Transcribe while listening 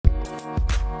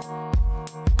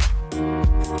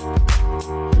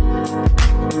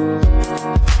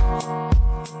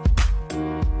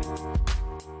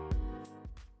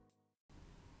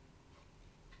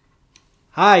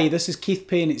Hi, this is Keith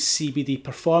Payne at CBD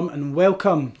Perform and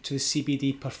welcome to the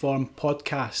CBD Perform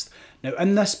podcast. Now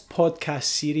in this podcast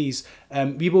series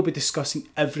we will be discussing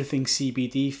everything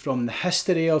CBD, from the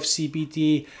history of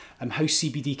CBD and how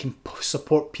CBD can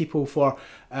support people for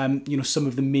some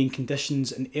of the main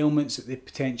conditions and ailments that they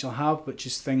potentially have, which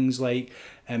is things like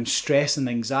stress and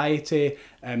anxiety,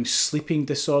 sleeping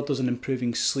disorders and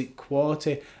improving sleep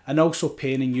quality, and also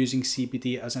pain and using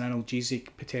CBD as an analgesic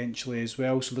potentially as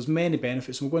well. So there's many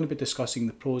benefits, and we're going to be discussing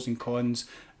the pros and cons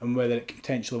and whether it can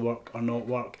potentially work or not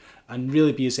work, and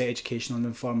really be as educational and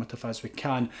informative as we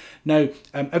can. Now,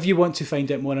 if you want to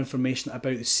find out more information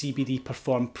about the CBD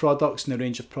Perform products and the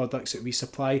range of products that we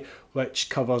supply, which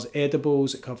covers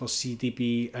edibles, it covers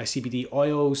CBD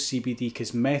oils, CBD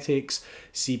cosmetics,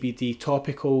 CBD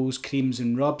topicals, creams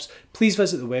and rubs, please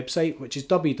visit the website, which is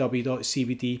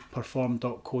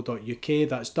www.cbdperform.co.uk.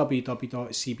 That's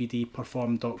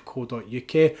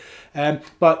www.cbdperform.co.uk.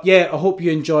 But yeah, I hope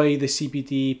you enjoy the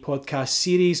CBD podcast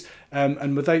series.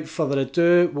 And without further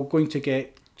ado, we're going to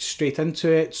get straight into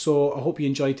it. So I hope you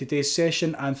enjoyed today's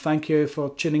session, and thank you for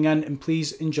tuning in, and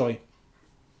please enjoy.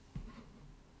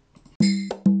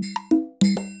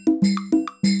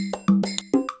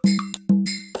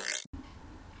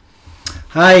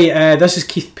 Hi, this is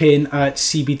Keith Payne at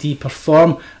CBD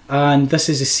Perform, and this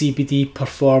is a CBD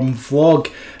Perform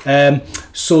vlog.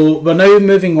 So we're now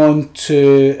moving on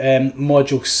to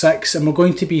module 6, and we're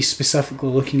going to be specifically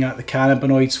looking at the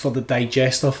cannabinoids for the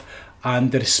digestive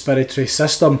and the respiratory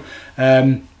system.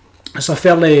 It's a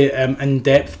fairly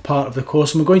in-depth part of the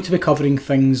course, and we're going to be covering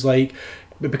things like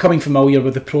becoming familiar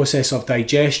with the process of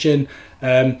digestion,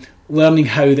 learning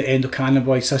how the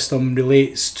endocannabinoid system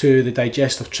relates to the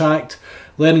digestive tract,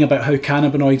 learning about how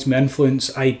cannabinoids may influence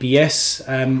IBS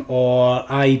or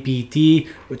IBD,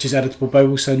 which is irritable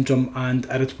bowel syndrome and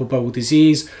irritable bowel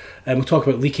disease. We'll talk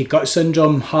about leaky gut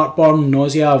syndrome, heartburn,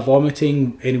 nausea,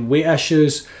 vomiting, any weight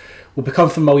issues. We'll become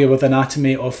familiar with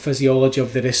anatomy of physiology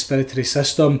of the respiratory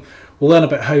system. We'll learn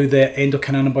about how the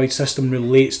endocannabinoid system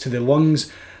relates to the lungs.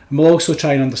 And we'll also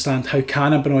try and understand how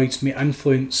cannabinoids may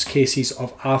influence cases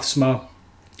of asthma,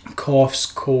 coughs,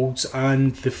 colds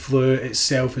and the flu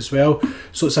itself as well.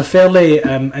 So it's a fairly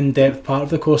in-depth part of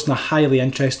the course, and a highly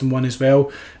interesting one as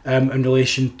well, in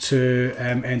relation to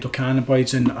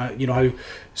endocannabinoids and how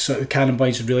sort of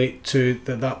cannabinoids relate to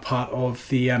that part of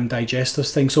the digestive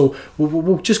thing. So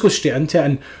we'll just go straight into it,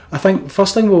 and I think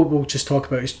first thing we'll just talk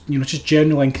about is just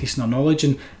general increase in our knowledge.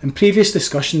 And in previous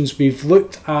discussions we've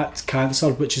looked at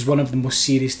cancer, which is one of the most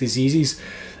serious diseases,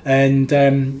 and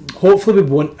hopefully we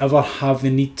won't ever have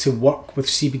the need to work with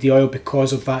CBD oil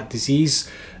because of that disease,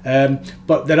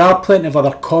 but there are plenty of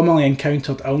other commonly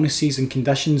encountered illnesses and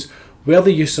conditions where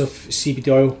the use of CBD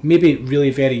oil may be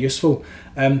really very useful.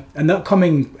 And the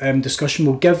upcoming discussion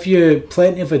will give you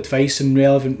plenty of advice and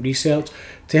relevant research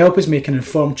to help us make an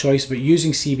informed choice about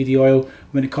using CBD oil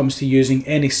when it comes to using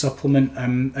any supplement.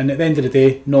 And at the end of the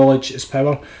day, knowledge is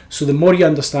power. So the more you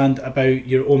understand about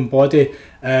your own body,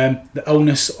 the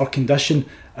illness or condition,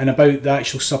 and about the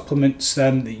actual supplements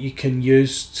that you can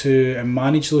use to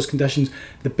manage those conditions,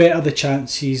 the better the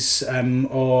chances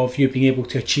of you being able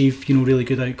to achieve really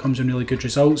good outcomes and really good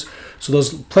results. So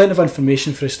there's plenty of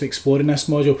information for us to explore in this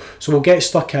module. So we'll get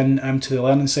stuck in to the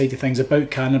learning side of things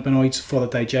about cannabinoids for the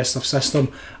digestive system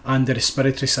and the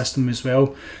respiratory system as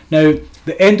well. Now,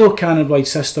 the endocannabinoid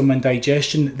system and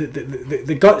digestion,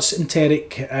 the gut's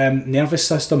enteric nervous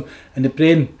system and the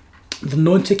brain, they're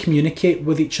known to communicate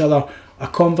with each other, a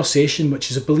conversation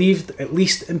which is believed, at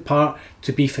least in part,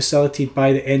 to be facilitated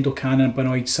by the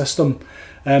endocannabinoid system.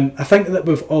 I think that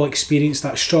we've all experienced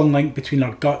that strong link between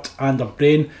our gut and our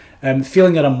brain,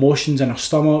 feeling our emotions in our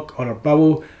stomach or our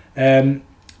bowel.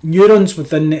 Neurons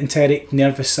within the enteric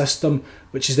nervous system,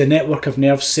 which is the network of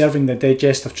nerves serving the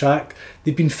digestive tract,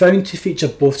 they've been found to feature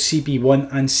both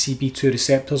CB1 and CB2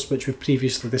 receptors, which we've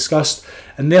previously discussed,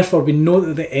 and therefore we know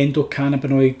that the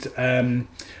endocannabinoid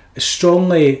is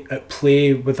strongly at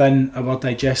play within our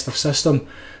digestive system.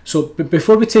 So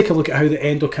before we take a look at how the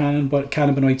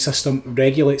endocannabinoid system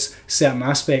regulates certain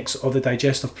aspects of the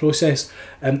digestive process,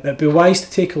 it'd be wise to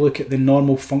take a look at the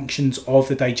normal functions of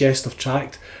the digestive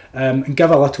tract, and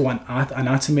give a little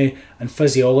anatomy and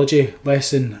physiology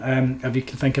lesson, if you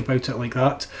can think about it like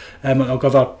that. I'll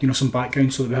give some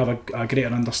background so that we have a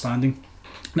greater understanding.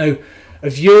 Now,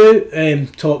 if you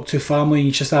talk to family and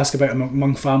you just ask about it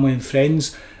among family and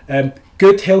friends,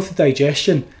 good healthy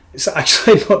digestion, it's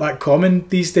actually not that common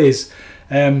these days.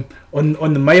 On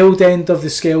the mild end of the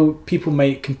scale, people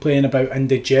might complain about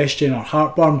indigestion or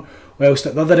heartburn, whilst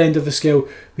at the other end of the scale,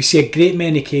 we see a great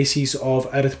many cases of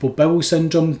irritable bowel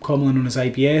syndrome, commonly known as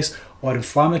IBS, or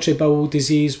inflammatory bowel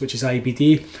disease, which is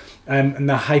IBD, and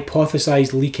the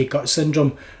hypothesised leaky gut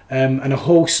syndrome, and a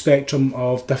whole spectrum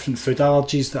of different food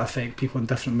allergies that affect people in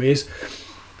different ways.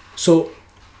 So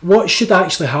what should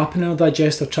actually happen in our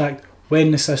digestive tract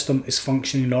when the system is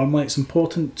functioning normally? It's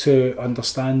important to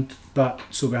understand that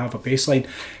so we have a baseline.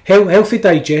 Healthy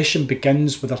digestion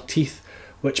begins with our teeth,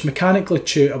 which mechanically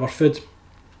chew our food.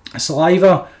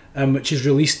 Saliva, which is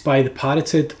released by the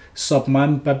parotid,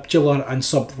 submandibular and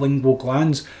sublingual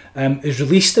glands, is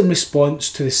released in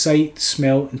response to the sight,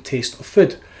 smell and taste of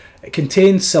food. It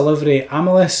contains salivary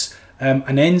amylase,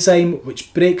 an enzyme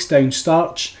which breaks down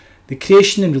starch. The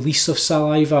creation and release of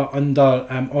saliva under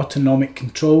autonomic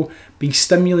control, being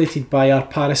stimulated by our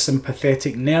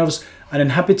parasympathetic nerves and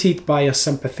inhibited by our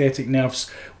sympathetic nerves.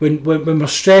 When we're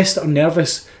stressed or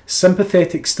nervous,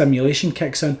 sympathetic stimulation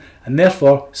kicks in, and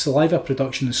therefore saliva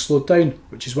production is slowed down,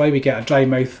 which is why we get a dry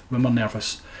mouth when we're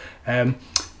nervous.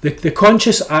 The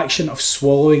conscious action of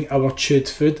swallowing our chewed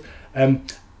food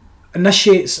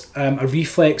initiates a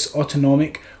reflex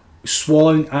autonomic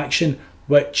swallowing action,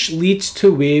 which leads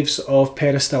to waves of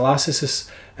peristalsis,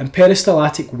 and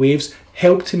peristaltic waves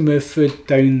help to move food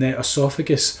down the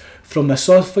esophagus. From the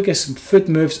esophagus, food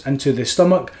moves into the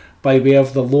stomach by way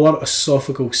of the lower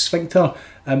esophageal sphincter,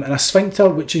 and a sphincter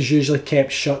which is usually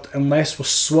kept shut unless we're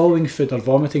swallowing food or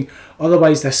vomiting.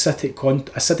 Otherwise the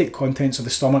acidic contents of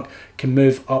the stomach can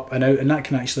move up and out, and that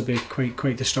can actually be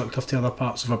quite destructive to other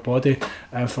parts of our body,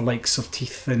 for likes of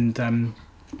teeth and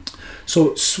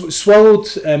so swallowed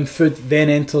food then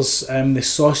enters the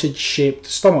sausage-shaped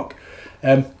stomach,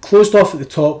 closed off at the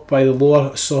top by the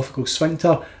lower esophageal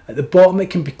sphincter. At the bottom it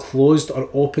can be closed or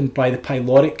opened by the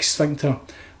pyloric sphincter.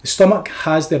 The stomach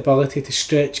has the ability to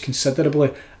stretch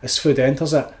considerably as food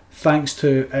enters it, thanks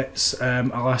to its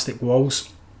elastic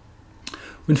walls.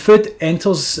 When food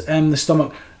enters the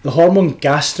stomach, the hormone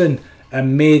gastrin,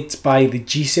 made by the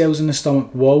G cells in the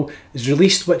stomach wall, is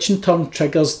released, which in turn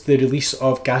triggers the release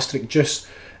of gastric juice.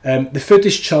 The food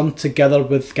is churned together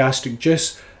with gastric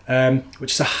juice,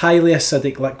 which is a highly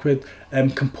acidic liquid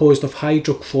composed of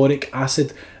hydrochloric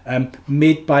acid,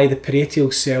 made by the parietal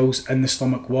cells in the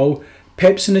stomach wall.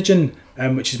 Pepsinogen,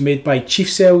 which is made by chief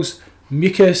cells,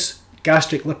 mucus,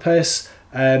 gastric lipase,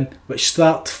 which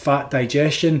start fat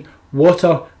digestion,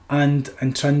 water and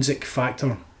intrinsic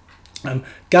factor.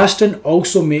 Gastrin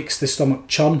also makes the stomach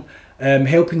churn,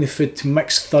 helping the food to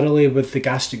mix thoroughly with the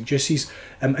gastric juices.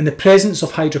 In the presence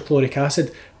of hydrochloric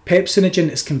acid, pepsinogen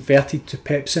is converted to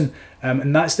pepsin,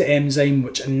 and that's the enzyme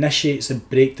which initiates the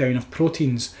breakdown of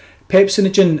proteins.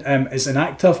 Pepsinogen is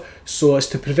inactive, so as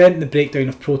to prevent the breakdown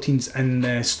of proteins in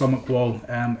the stomach wall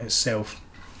itself.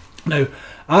 Now,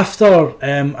 after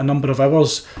a number of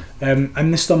hours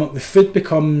in the stomach, the food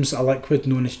becomes a liquid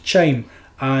known as chyme,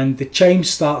 and the chyme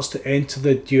starts to enter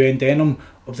the duodenum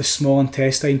of the small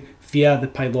intestine via the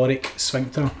pyloric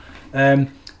sphincter.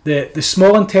 The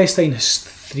small intestine has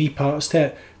three parts to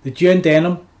it: the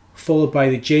duodenum, followed by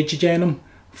the jejunum,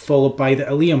 followed by the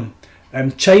ileum.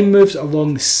 Chyme moves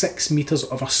along the 6 metres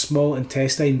of our small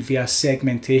intestine via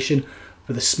segmentation,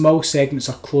 where the small segments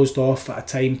are closed off at a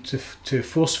time to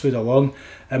force food along.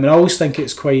 And I always think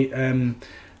it's quite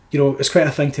it's quite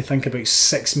a thing to think about,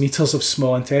 6 metres of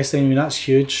small intestine. I mean, that's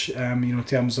huge, in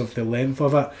terms of the length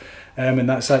of it, and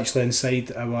that's actually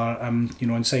inside our,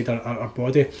 inside our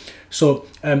body. So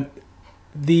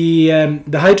the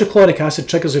hydrochloric acid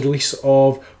triggers the release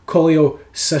of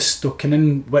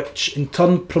cholecystokinin, which in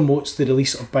turn promotes the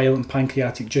release of bile and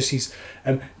pancreatic juices.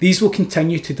 These will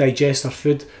continue to digest our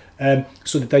food.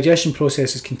 So the digestion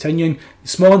process is continuing. The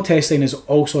small intestine is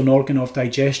also an organ of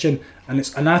digestion, and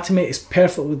its anatomy is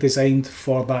perfectly designed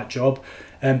for that job.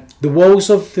 The walls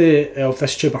of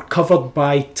this tube are covered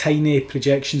by tiny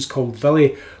projections called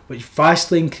villi, which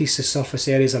vastly increase the surface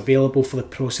areas available for the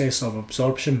process of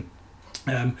absorption.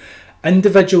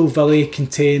 Individual villi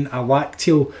contain a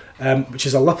lacteal, which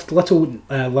is a little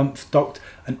lymph duct,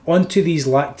 and onto these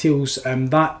lacteals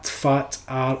that fat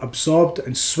are absorbed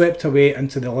and swept away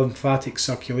into the lymphatic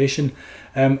circulation.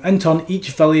 In turn,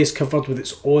 each villi is covered with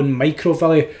its own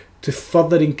microvilli to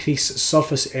further increase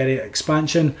surface area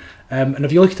expansion. And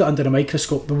if you look at it under a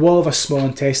microscope, the wall of a small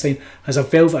intestine has a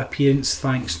velvet appearance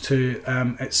thanks to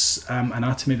its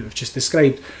anatomy that we've just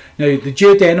described. Now, the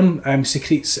duodenum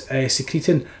secretes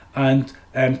secretin and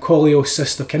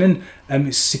cholecystokinin.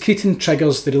 Secretin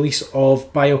triggers the release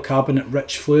of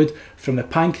bicarbonate-rich fluid from the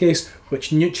pancreas,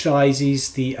 which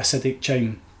neutralises the acidic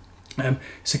chyme.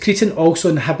 Secretin also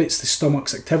inhibits the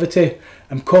stomach's activity.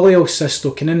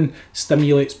 Cholecystokinin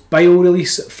stimulates bile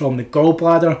release from the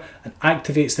gallbladder and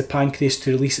activates the pancreas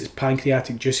to release its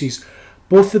pancreatic juices.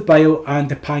 Both the bile and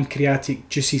the pancreatic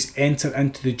juices enter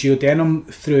into the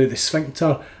duodenum through the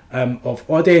sphincter of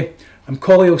Oddi.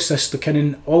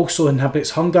 Cholecystokinin also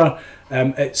inhibits hunger.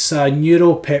 It's a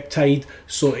neuropeptide,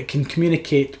 so it can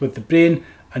communicate with the brain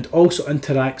and also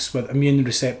interacts with immune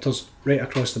receptors right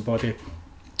across the body.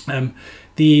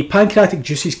 The pancreatic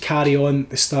juices carry on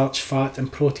the starch, fat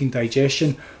and protein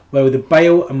digestion, while the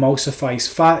bile emulsifies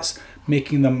fats,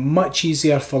 making them much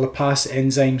easier for lipase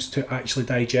enzymes to actually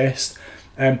digest.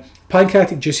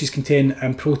 Pancreatic juices contain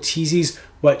proteases,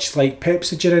 which, like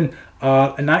pepsidin,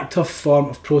 are an active form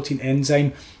of protein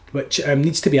enzyme which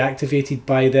needs to be activated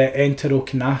by the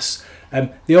enterokinase.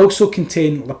 They also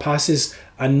contain lipases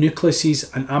and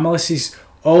nucleases and amylases,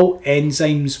 all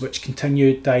enzymes which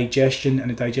continue digestion in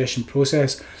the digestion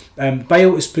process.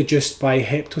 Bile is produced by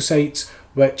hepatocytes,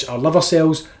 which are liver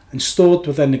cells, and stored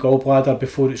within the gallbladder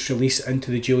before it's released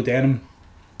into the duodenum.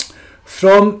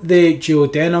 From the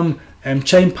duodenum,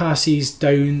 chyme passes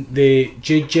down the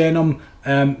jejunum,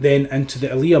 then into the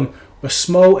ileum, where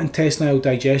small intestinal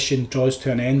digestion draws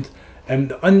to an end.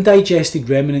 The undigested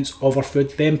remnants of our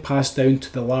food then pass down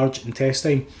to the large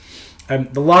intestine.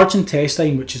 The large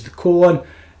intestine, which is the colon,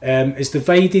 is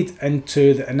divided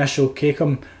into the initial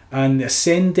cecum and the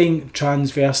ascending,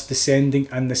 transverse, descending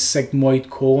and the sigmoid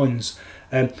colons.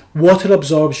 Water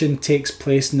absorption takes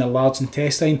place in the large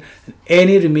intestine, and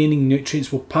any remaining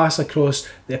nutrients will pass across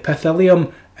the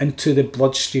epithelium into the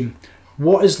bloodstream.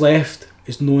 What is left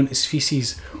is known as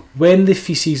feces. When the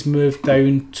feces move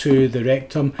down to the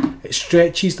rectum, it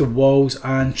stretches the walls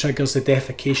and triggers the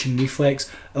defecation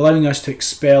reflex, allowing us to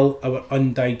expel our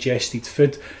undigested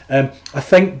food. I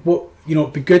think what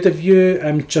it'd be good if you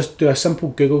just do a simple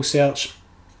Google search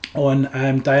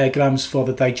on diagrams for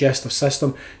the digestive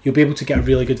system. You'll be able to get a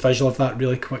really good visual of that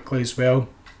really quickly as well.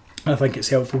 I think it's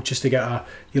helpful just to get a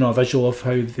visual of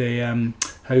how the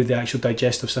actual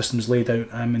digestive system is laid out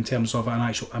in terms of an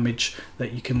actual image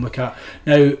that you can look at.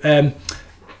 Now,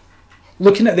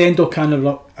 looking at the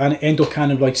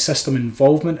endocannabinoid system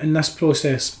involvement in this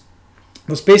process,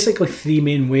 there's basically three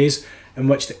main ways in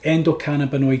which the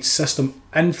endocannabinoid system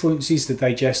influences the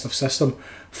digestive system.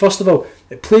 First of all,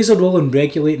 it plays a role in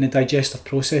regulating the digestive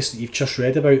process that you've just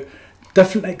read about.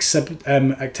 Different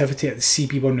activity at the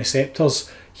CB1 receptors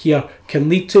here can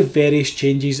lead to various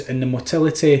changes in the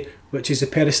motility, which is the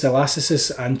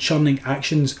peristalsis and churning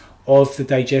actions of the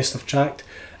digestive tract.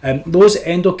 Those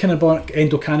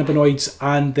endocannabinoids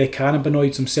and the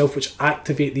cannabinoids themselves, which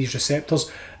activate these receptors,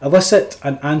 elicit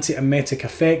an antiemetic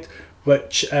effect,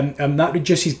 which that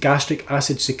reduces gastric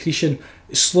acid secretion.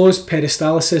 It slows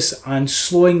peristalsis and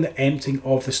slowing the emptying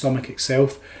of the stomach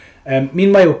itself.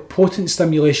 Meanwhile, potent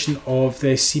stimulation of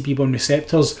the CB1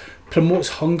 receptors promotes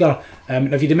hunger.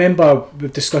 If you remember,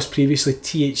 we've discussed previously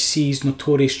THC's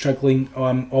notorious triggering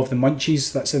of the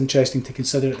munchies. That's interesting to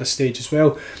consider at this stage as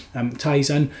well. Ties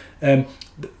in.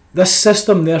 This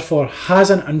system therefore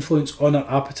has an influence on our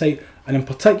appetite, and in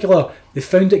particular they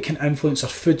found it can influence our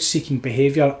food seeking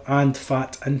behaviour and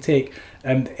fat intake.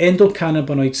 The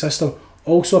endocannabinoid system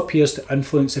also appears to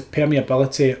influence the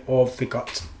permeability of the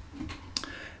gut.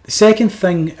 The second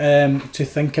thing to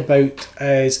think about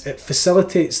is it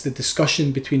facilitates the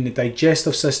discussion between the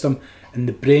digestive system and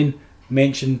the brain,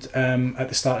 mentioned at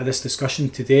the start of this discussion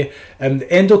today. The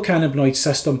endocannabinoid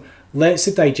system lets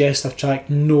the digestive tract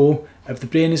know if the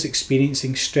brain is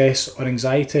experiencing stress or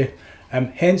anxiety,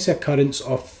 hence the occurrence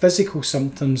of physical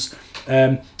symptoms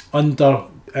under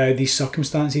these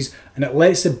circumstances, and it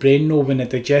lets the brain know when the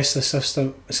digestive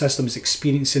system is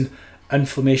experiencing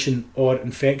inflammation or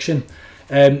infection.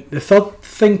 The third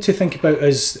thing to think about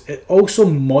is it also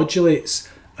modulates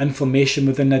inflammation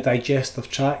within the digestive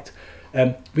tract.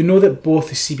 We know that both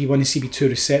the CB1 and CB2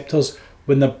 receptors,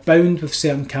 when they're bound with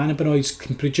certain cannabinoids,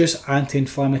 can produce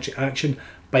anti-inflammatory action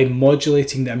by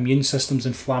modulating the immune system's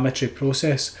inflammatory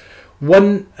process.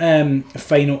 One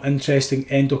final interesting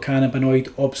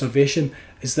endocannabinoid observation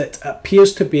is that it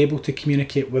appears to be able to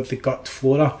communicate with the gut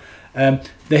flora.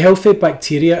 The healthy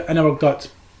bacteria in our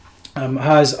gut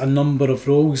has a number of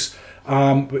roles,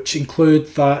 which include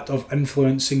that of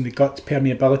influencing the gut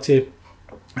permeability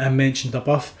mentioned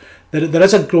above. There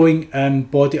is a growing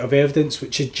body of evidence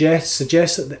which suggests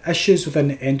that the issues within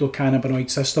the endocannabinoid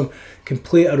system can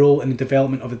play a role in the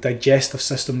development of the digestive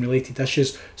system related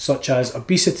issues such as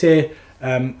obesity,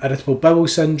 irritable bowel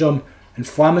syndrome,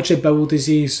 inflammatory bowel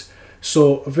disease.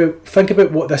 So if we think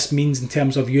about what this means in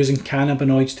terms of using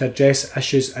cannabinoids to address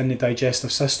issues in the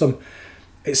digestive system,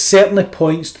 it certainly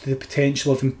points to the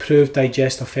potential of improved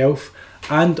digestive health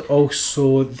and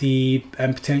also the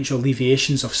potential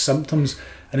alleviations of symptoms,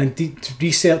 and indeed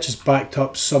research has backed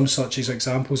up some such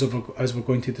examples as we're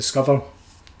going to discover.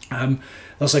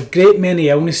 There's a great many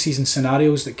illnesses and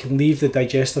scenarios that can leave the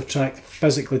digestive tract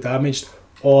physically damaged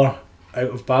or out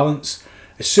of balance.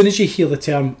 As soon as you hear the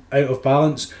term out of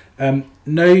balance,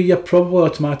 now you're probably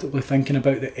automatically thinking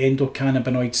about the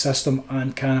endocannabinoid system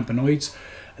and cannabinoids,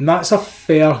 and that's a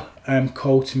fair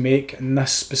call to make in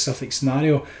this specific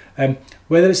scenario.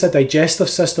 Whether it's a digestive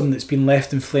system that's been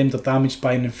left inflamed or damaged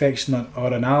by an infection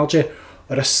or an allergy,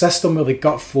 or a system where the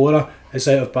gut flora is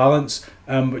out of balance,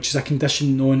 which is a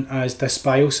condition known as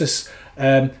dysbiosis,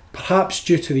 perhaps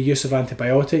due to the use of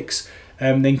antibiotics.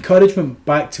 The encouragement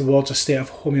back towards a state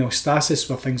of homeostasis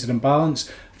where things are in balance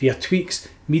via tweaks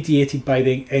mediated by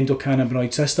the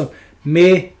endocannabinoid system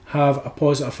may have a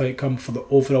positive outcome for the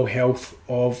overall health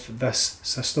of this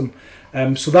system.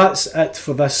 So that's it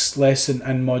for this lesson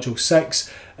in Module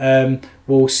 6.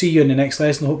 We'll see you in the next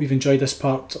lesson. I hope you've enjoyed this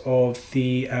part of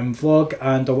the vlog,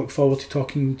 and I look forward to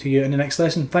talking to you in the next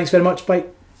lesson. Thanks very much. Bye.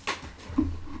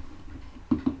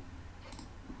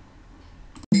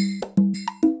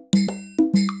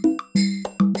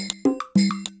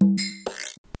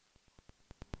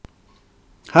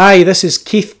 Hi, this is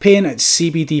Keith Payne at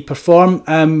CBD Perform.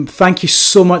 Thank you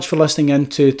so much for listening in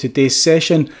to today's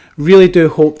session. Really do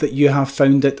hope that you have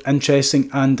found it interesting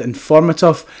and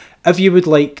informative. If you would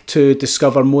like to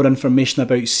discover more information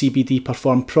about CBD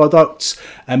Perform products,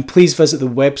 please visit the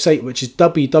website, which is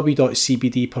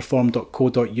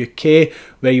www.cbdperform.co.uk,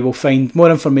 where you will find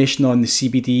more information on the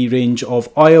CBD range of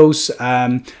oils,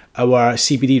 our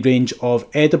CBD range of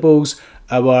edibles,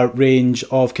 our range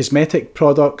of cosmetic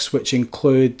products, which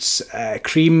includes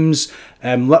creams,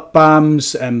 lip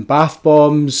balms, bath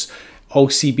bombs, all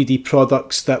CBD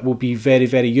products that will be very,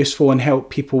 very useful and help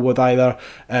people with either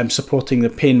supporting the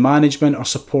pain management or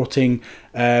supporting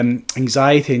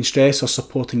anxiety and stress or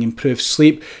supporting improved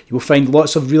sleep. You will find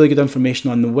lots of really good information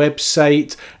on the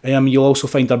website. You'll also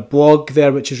find our blog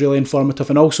there, which is really informative,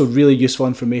 and also really useful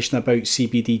information about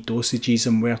CBD dosages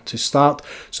and where to start.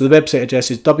 So the website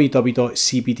address is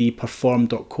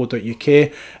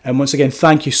www.cbdperform.co.uk. And once again,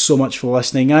 thank you so much for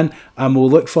listening in, and we'll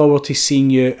look forward to seeing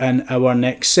you in our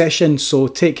next session. So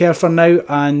take care for now,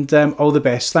 and all the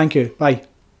best. Thank you. Bye.